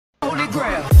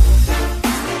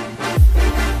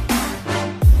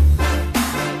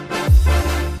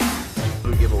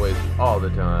the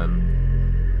time.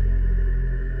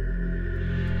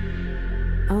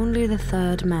 Only the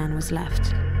third man was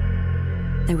left.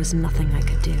 There was nothing I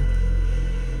could do.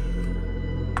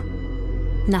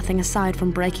 Nothing aside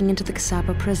from breaking into the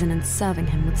Gestapo prison and serving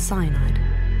him with cyanide.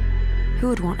 Who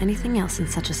would want anything else in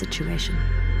such a situation?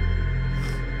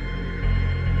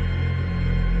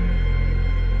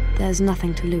 There's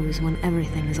nothing to lose when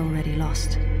everything is already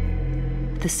lost.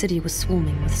 The city was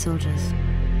swarming with soldiers.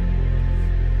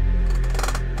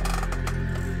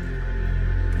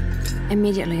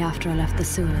 Immediately after I left the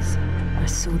sewers, I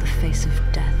saw the face of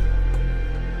death.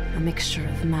 A mixture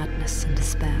of madness and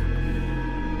despair.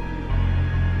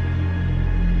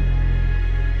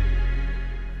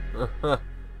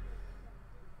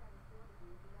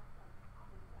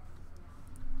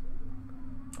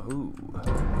 Ooh.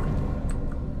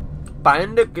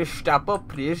 Find the Gestapo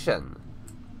prison.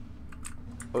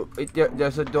 Oh,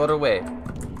 there's a doorway.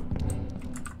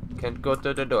 Can't go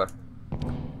to the door.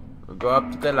 Go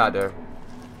up to the ladder.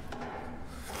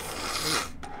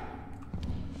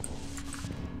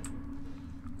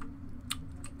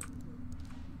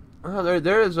 Oh,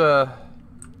 there is a.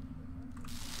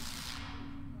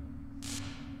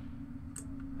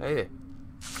 Hey,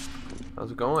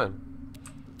 how's it going?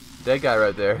 Dead guy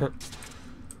right there.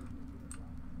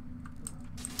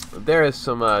 There is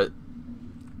some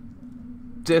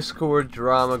Discord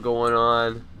drama going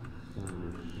on.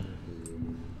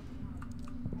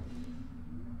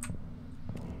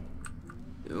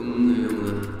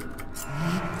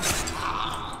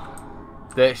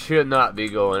 That should not be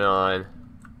going on.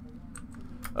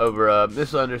 Over a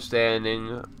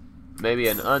misunderstanding, maybe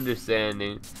an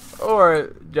understanding,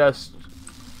 or just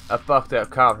a fucked up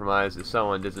compromise that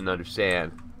someone doesn't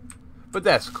understand. But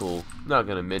that's cool. Not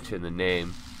gonna mention the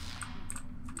name.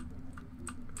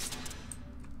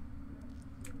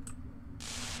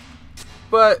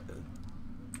 But,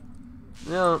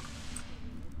 you know,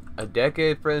 a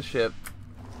decade friendship,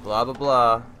 blah blah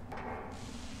blah.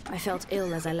 I felt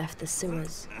ill as I left the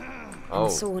sewers, Oh.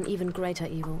 and saw an even greater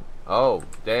evil. Oh,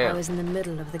 I damn. was in the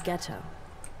middle of the ghetto.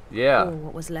 Yeah. Or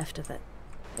what was left of it.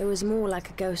 It was more like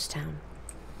a ghost town.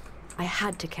 I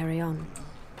had to carry on.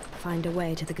 Find a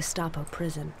way to the Gestapo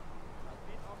prison.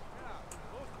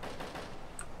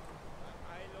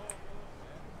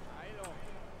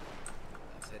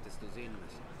 Das hättest du sehen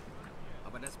müssen.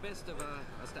 Aber das Beste war,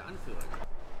 was der Anführer gemacht hat.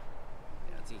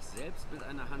 Er hat sich selbst mit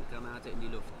einer Handgranate in die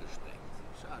Luft gesprengt.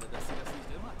 Schade, dass sie das nicht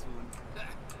immer tun.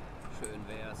 Schön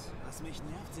wär's. Was mich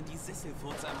nervt, sind die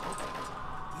Sisselfurzer im Hauptamt.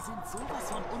 Die sind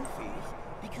sowas von unfähig.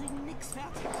 Die kriegen nix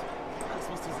fertig. Das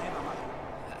musst du selber machen.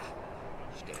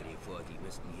 Stell dir vor, die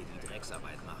müssten hier die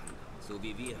Drecksarbeit machen. So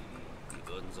wie wir. Die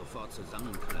würden sofort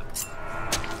zusammenklappen.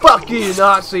 Fuck you,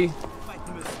 Nazi!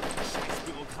 Arbeiten müssen. Scheiß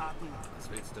Bürokraten. Was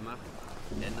willst du machen?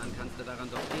 Ändern kannst du daran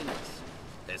doch eh nichts.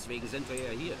 Deswegen sind wir ja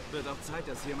hier. Wird auch Zeit,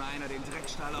 dass hier mal einer den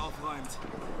Dreckstall aufräumt.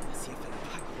 Was hier für ein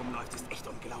Pack rumläuft, ist echt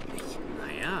unglaublich.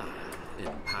 Naja, in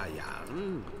ein paar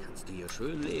Jahren kannst du hier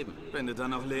schön leben. Wenn du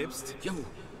dann noch lebst. Jo,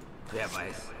 wer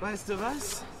weiß. Weißt du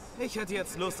was? Ich hatte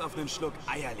jetzt Lust auf einen Schluck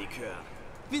Eierlikör.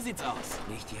 Wie sieht's aus?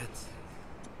 Nicht jetzt.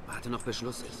 Warte noch, bis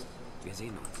Schluss ist. Wir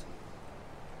sehen uns.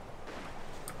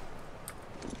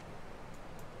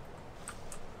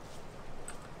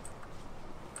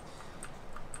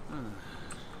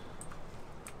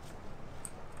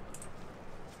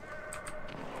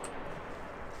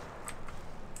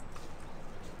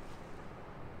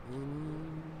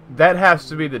 That has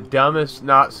to be the dumbest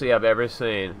Nazi I've ever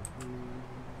seen.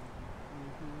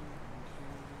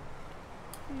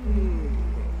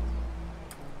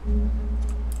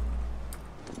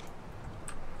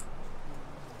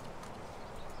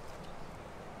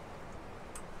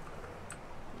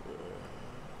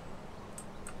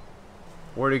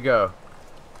 Where'd he go?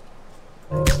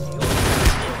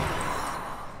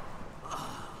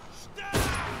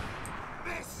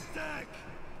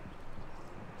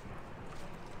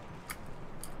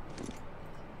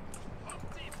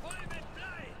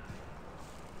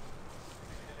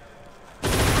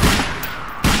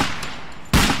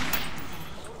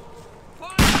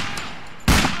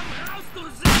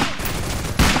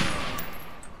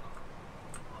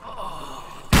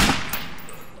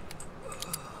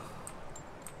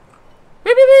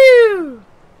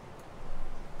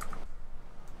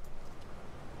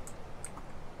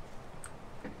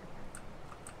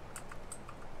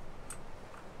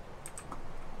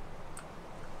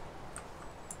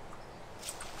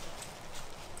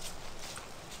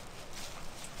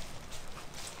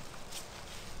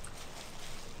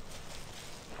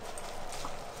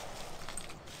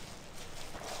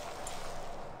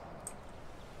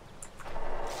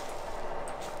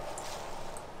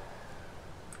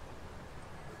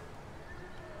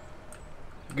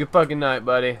 Good fucking night,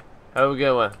 buddy. Have a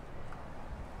good one.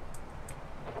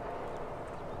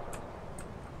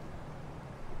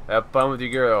 Have fun with your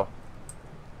girl.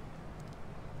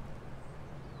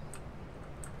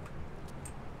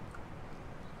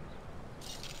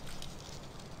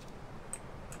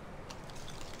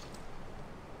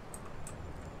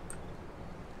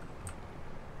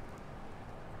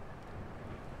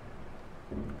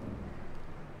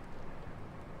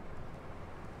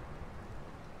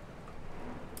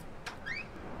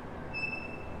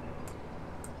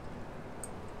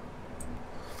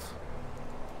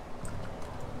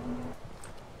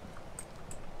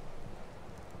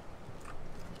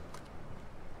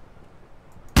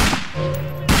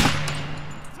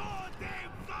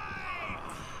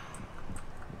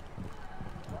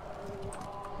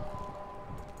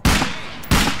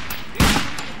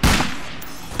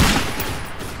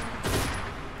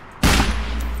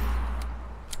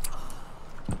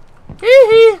 Hee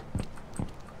hee.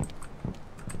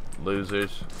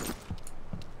 Losers.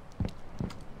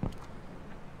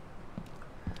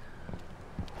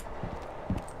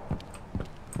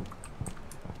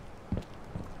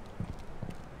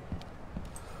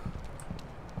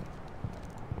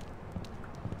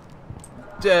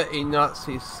 Dirty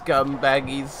Nazi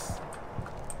scumbaggies.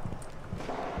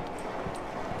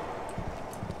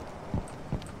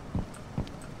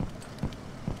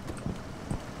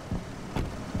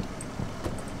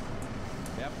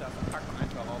 Werft das Pack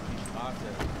einfach auf die Straße.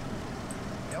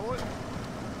 Jawohl.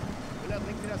 Müller,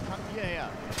 bringt mir das Papier her.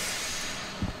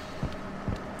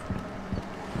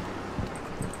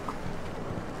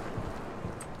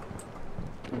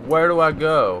 Where do I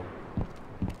go?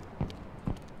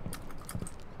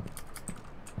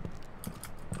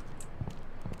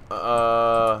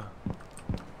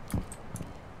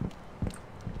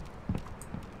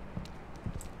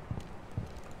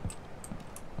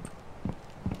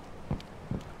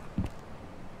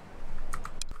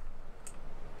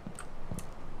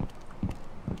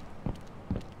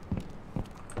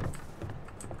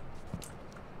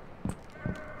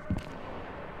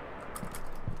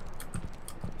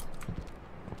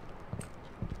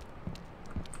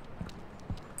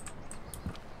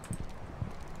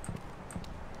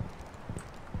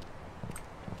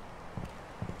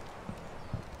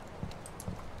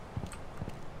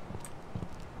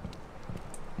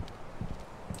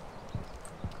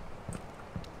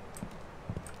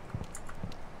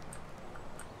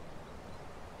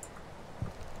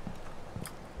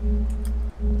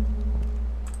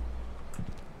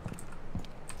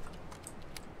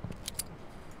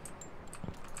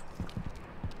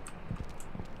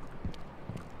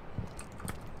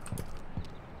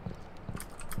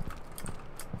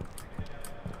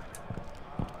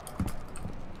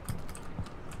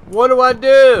 What do I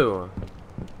do?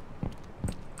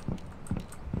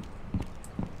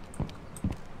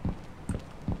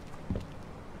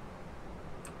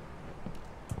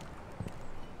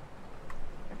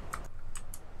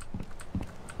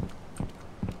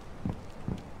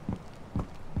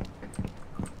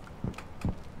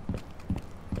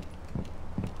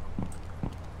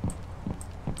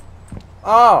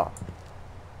 Oh.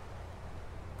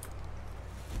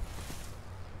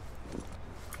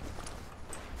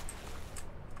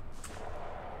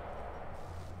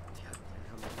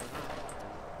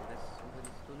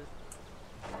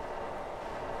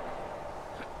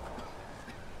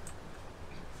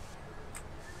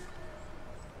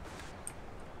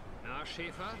 Na,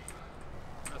 Schäfer?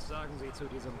 Was sagen Sie zu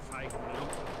diesem feigen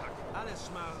Lumpenpack? Alles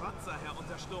Schmarotzer, Herr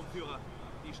Untersturmführer.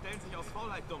 Die stellen sich aus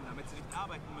Faulheit dumm, damit sie nicht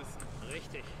arbeiten müssen.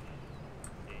 Richtig.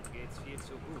 Denen geht's viel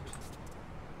zu gut.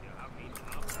 Wir haben ihn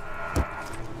arm.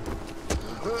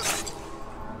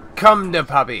 Come the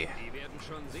puppy. Die werden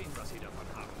schon sehen, was sie davon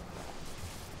haben.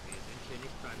 Wir sind hier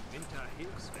nicht beim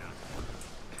Winterhilfswerk.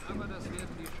 Aber das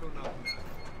werden die schon auch merken.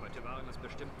 Heute waren es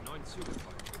bestimmt 9 Züge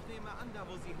voll. Ich nehme an, da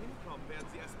wo sie hinkommen, werden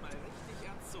sie erstmal richtig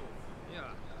erzogen.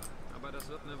 Ja, aber das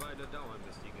wird eine Weile dauern,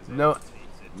 bis die No,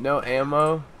 gesellschaftsfähig sind. no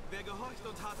ammo. Wer gehorcht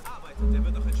und hart arbeitet, der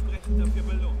wird auch entsprechend dafür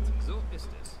belohnt. So ist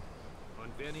es.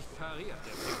 Und wer nicht pariert,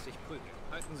 der bringt sich Prügel.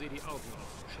 Halten Sie die Augen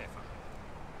offen, Schäfer.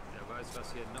 Wer weiß,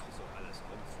 was hier noch so alles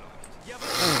rumfleucht. Jawohl,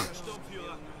 Herr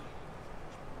Sturmführer.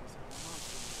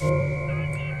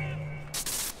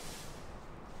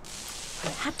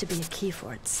 There had to be a key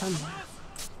for it somewhere.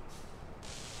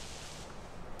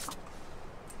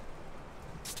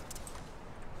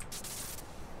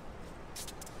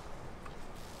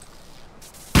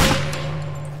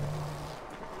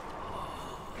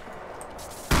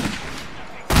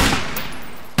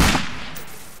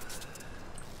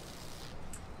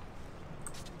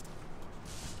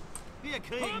 Wir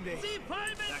kriegen dich.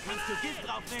 Da kannst du Gift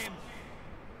draufnehmen.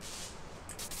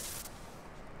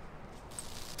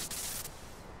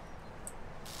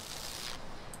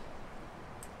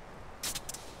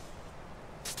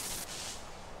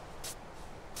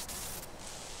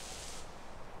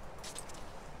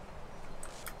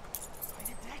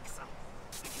 Eine Drecksau.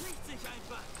 Bekriegt sich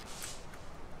einfach.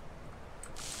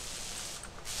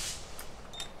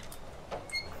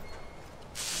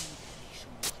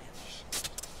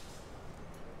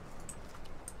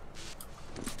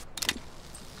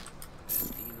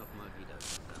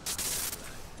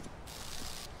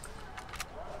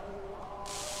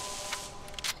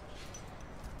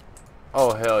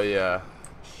 Oh, hell yeah.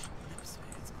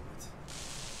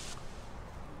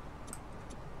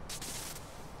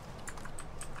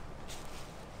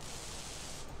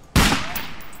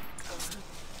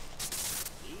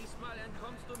 Diesmal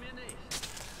entkommst du mir nicht.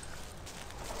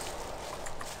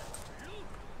 Luke,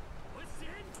 wo ist sie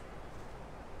hin?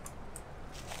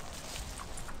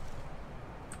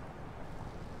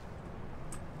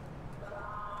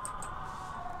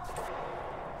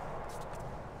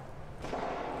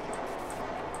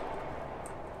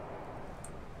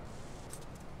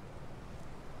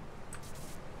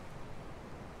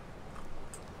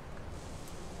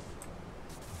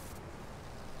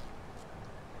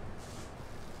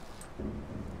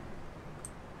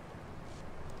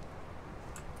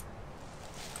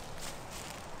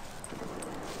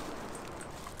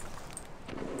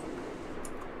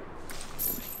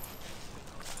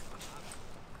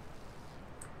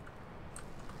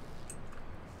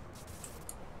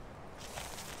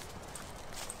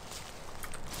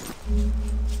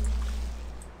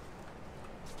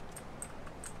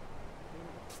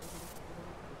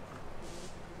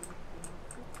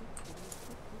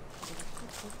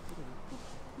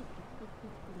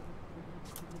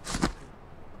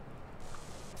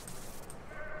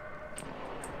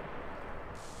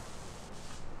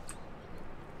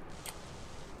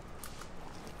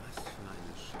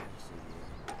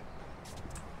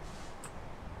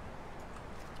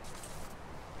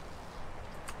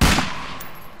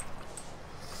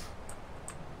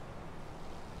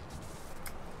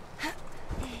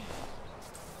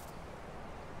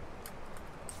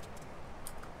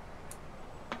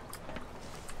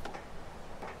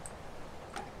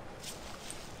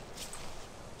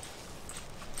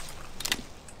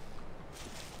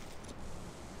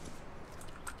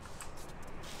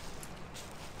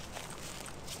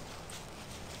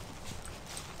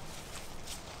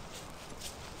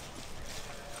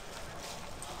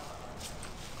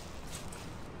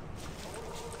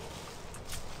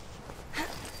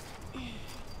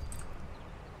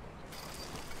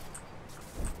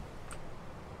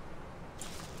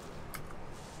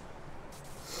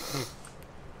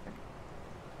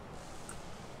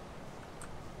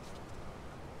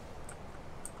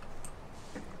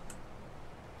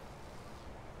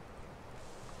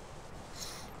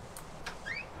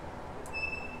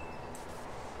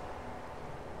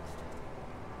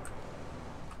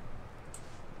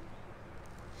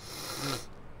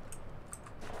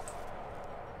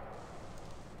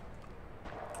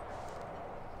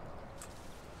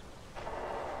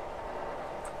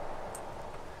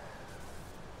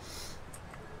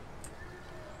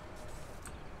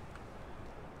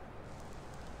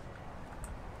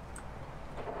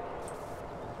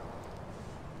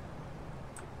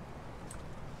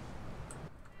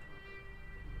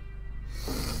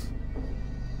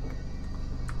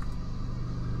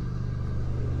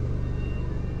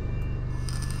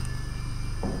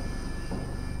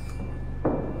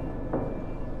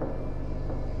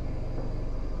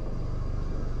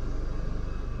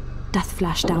 Death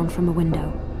flashed down from a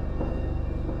window.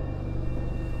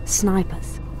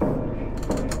 Snipers.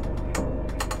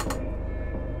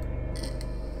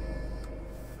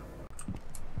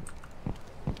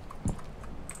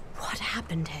 What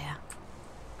happened here?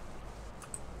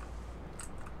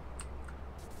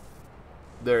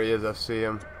 There he is, I see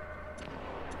him.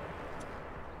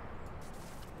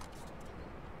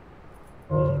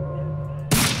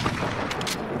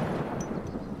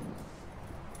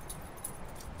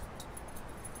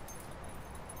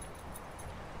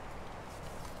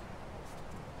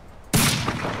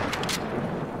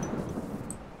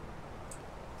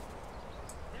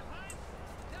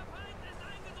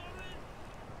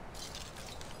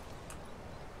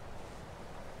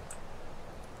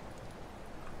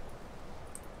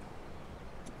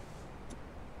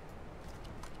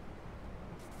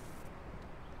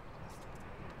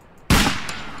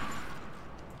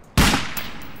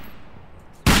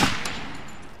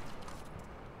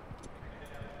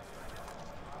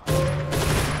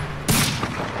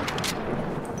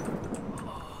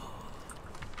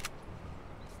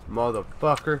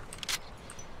 motherfucker.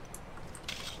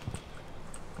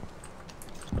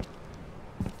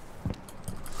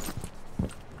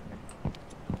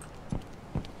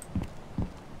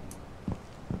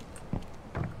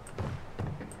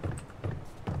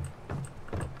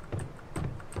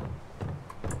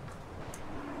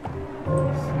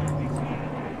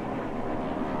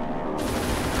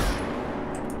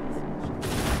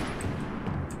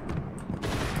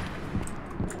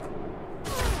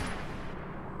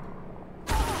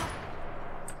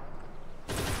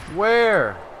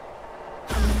 Where?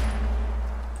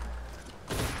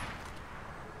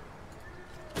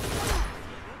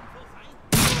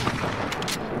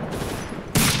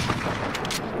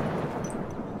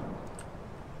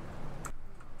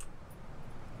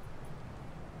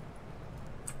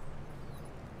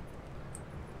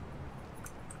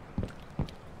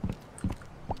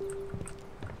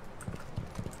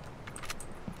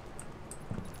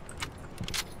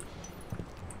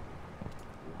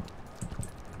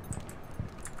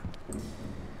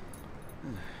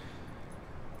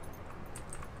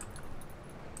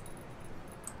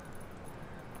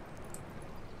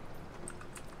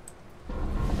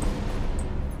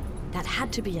 That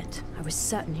had to be it. I was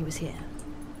certain he was here.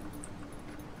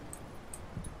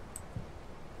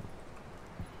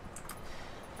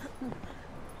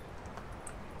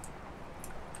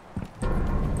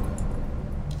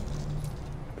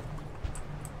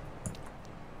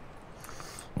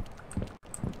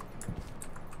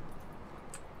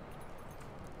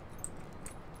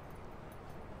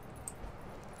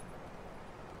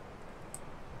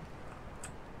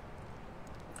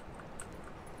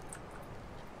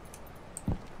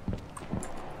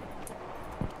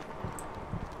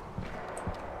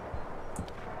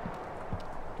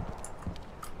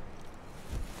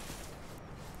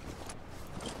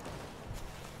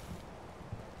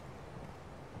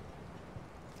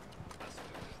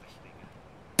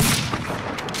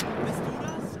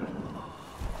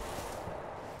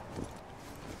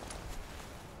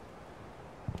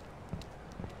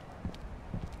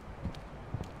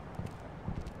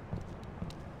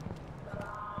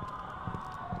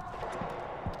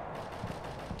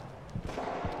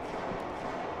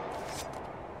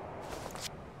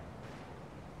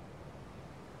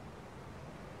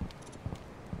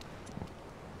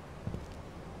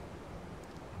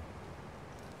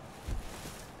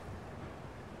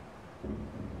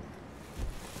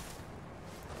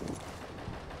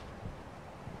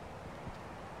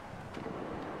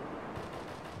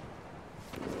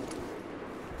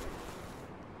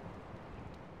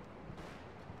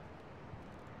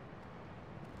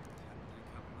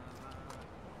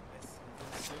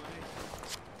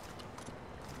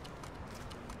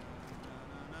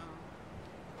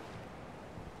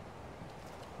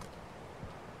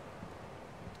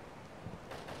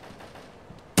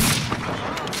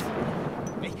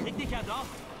 Ich krieg dich ja doch.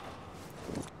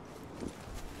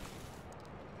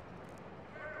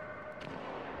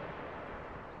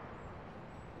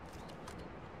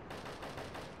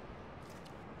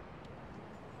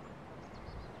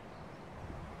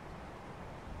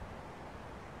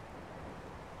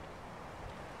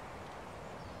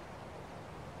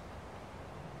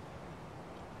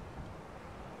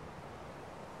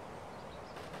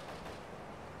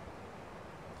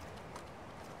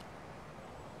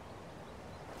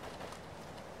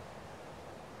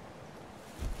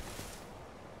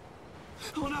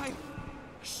 Oh nein!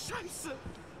 Scheiße!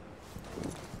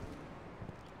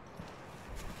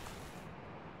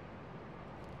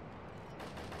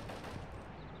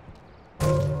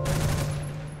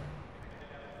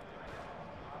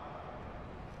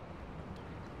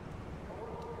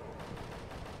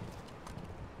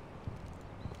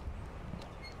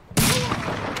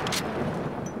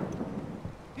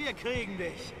 Wir kriegen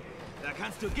dich. Da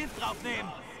kannst du Gift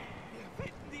draufnehmen. Wir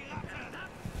finden die Ratte.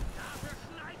 Dafür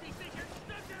schneide ich dich in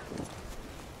Stücke.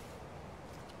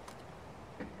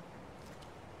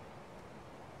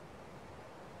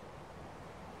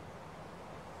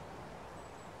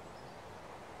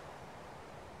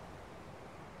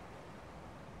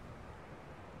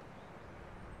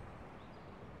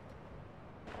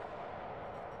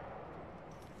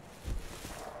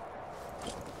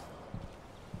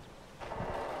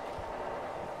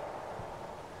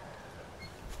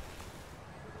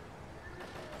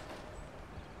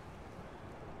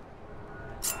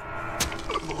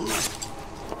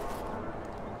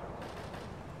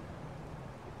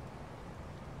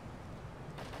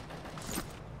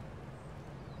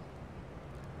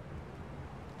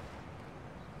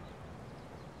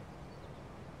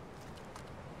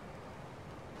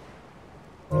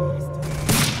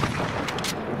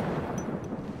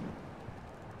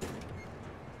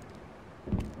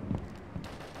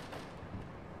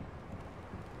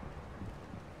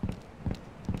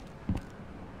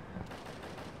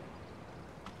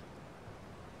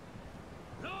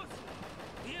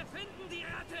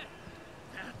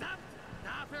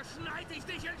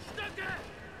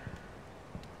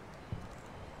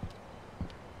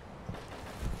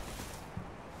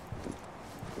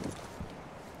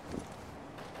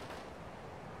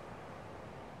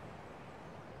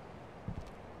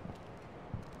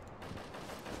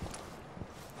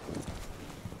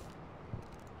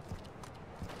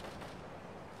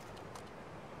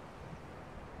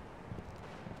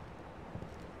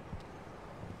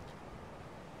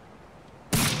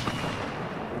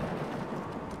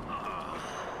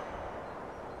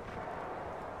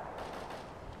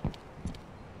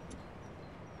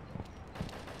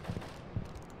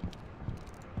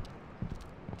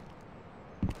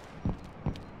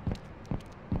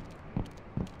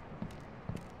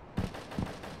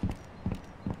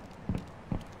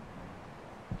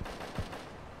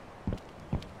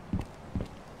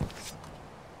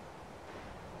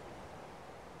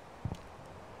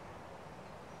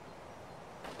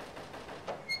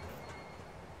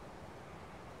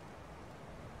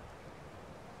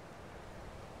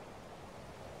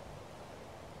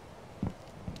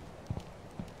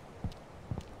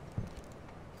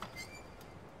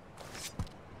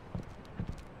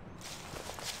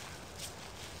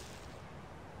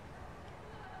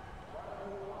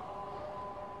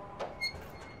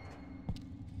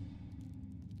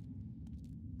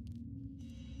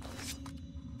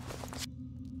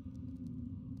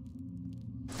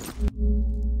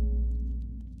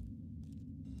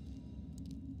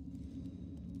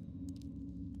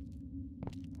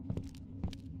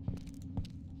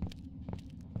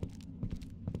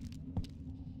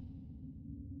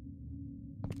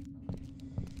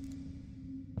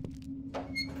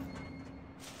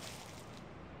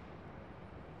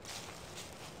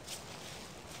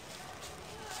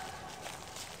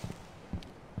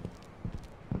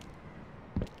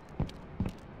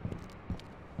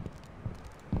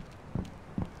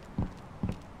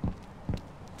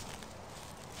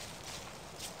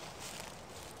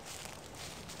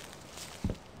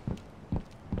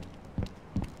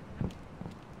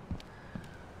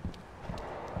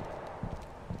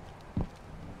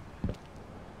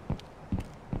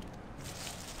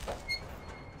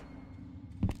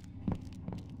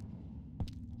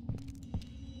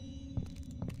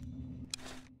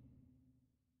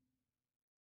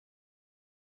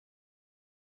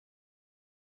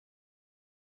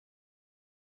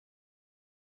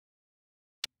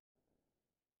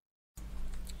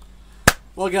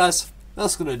 Well, guys,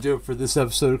 that's going to do it for this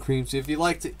episode of CreamTV. If you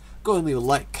liked it, go ahead and leave a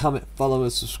like, comment, follow,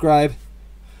 and subscribe.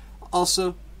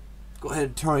 Also, go ahead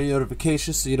and turn on your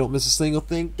notifications so you don't miss a single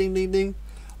thing. Ding, ding, ding.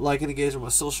 Like and engage with my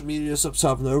social media up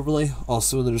top in the overlay,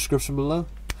 also in the description below.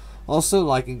 Also,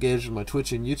 like and engage with my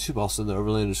Twitch and YouTube, also in the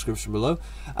overlay in the description below.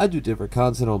 I do different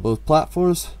content on both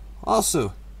platforms.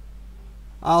 Also,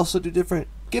 I also do different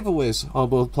giveaways on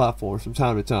both platforms from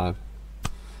time to time.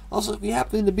 Also, if you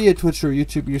happen to be a Twitcher or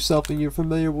YouTuber yourself and you're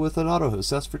familiar with an auto host,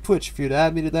 that's for Twitch. If you'd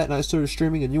add me to that and I started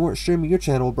streaming and you weren't streaming, your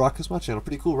channel will broadcast my channel.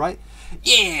 Pretty cool, right?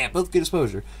 Yeah, both get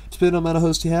exposure, depending on the amount of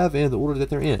hosts you have and the order that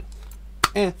they're in.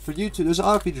 And for YouTube, there's an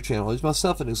auto feature channel. Here's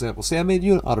myself an example. Say I made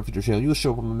you an auto feature channel. You will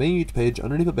show up on my main YouTube page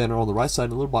underneath a banner on the right side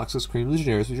in a little box that says Cream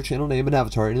Legionaries with your channel name and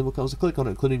avatar. And anyone comes to click on it,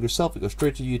 including yourself, it goes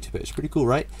straight to your YouTube page. Pretty cool,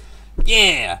 right?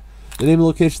 Yeah! The name and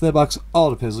location of that box all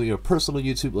depends on your personal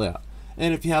YouTube layout.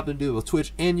 And if you happen to do it with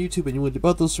Twitch and YouTube and you want to do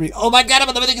both those three, oh my god,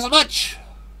 I'm gonna thank you so much!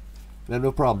 And I have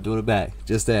no problem doing it back.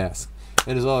 Just ask.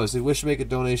 And as always, if you wish to make a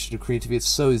donation to CreamTV, it's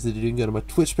so easy to do. You can go to my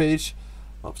Twitch page,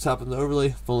 up top in the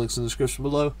overlay, phone links in the description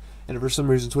below. And if for some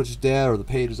reason Twitch is down or the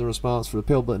page is in response for the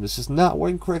pale button, it's just not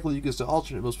working correctly, you can use the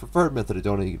alternate most preferred method of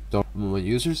donating my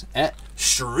users at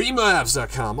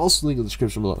streamlabs.com. Also link in the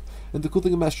description below. And the cool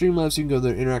thing about Streamlabs, you can go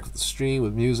there and interact with the stream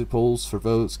with music, polls for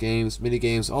votes, games, mini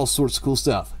games, all sorts of cool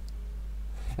stuff.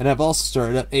 And I've also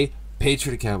started up a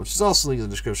Patreon account, which is also linked in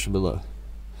the description below.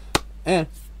 And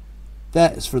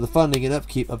that is for the funding and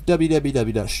upkeep of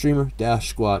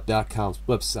www.streamer-squad.com's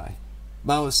website.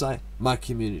 My website, my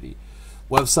community.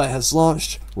 Website has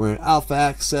launched. We're in alpha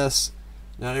access.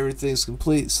 Not everything's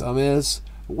complete. Some is.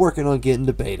 We're working on getting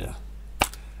to beta.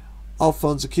 All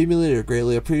funds accumulated are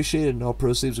greatly appreciated, and all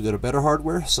proceeds will go to better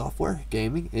hardware, software,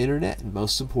 gaming, internet, and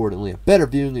most importantly, a better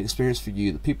viewing experience for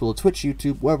you, the people of Twitch,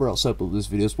 YouTube, wherever else I upload these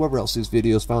videos, wherever else these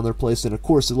videos found their place, and of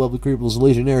course the lovely creepers and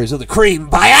legionaries of the Cream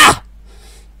Buyer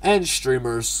and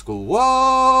Streamers Squad.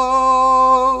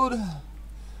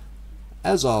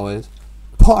 As always,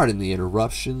 pardon the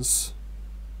interruptions.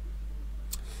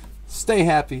 Stay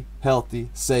happy, healthy,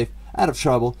 safe, out of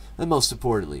trouble, and most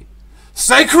importantly,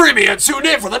 stay creamy and tune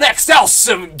in for the next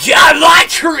awesome godlike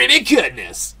creamy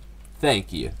goodness.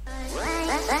 Thank you.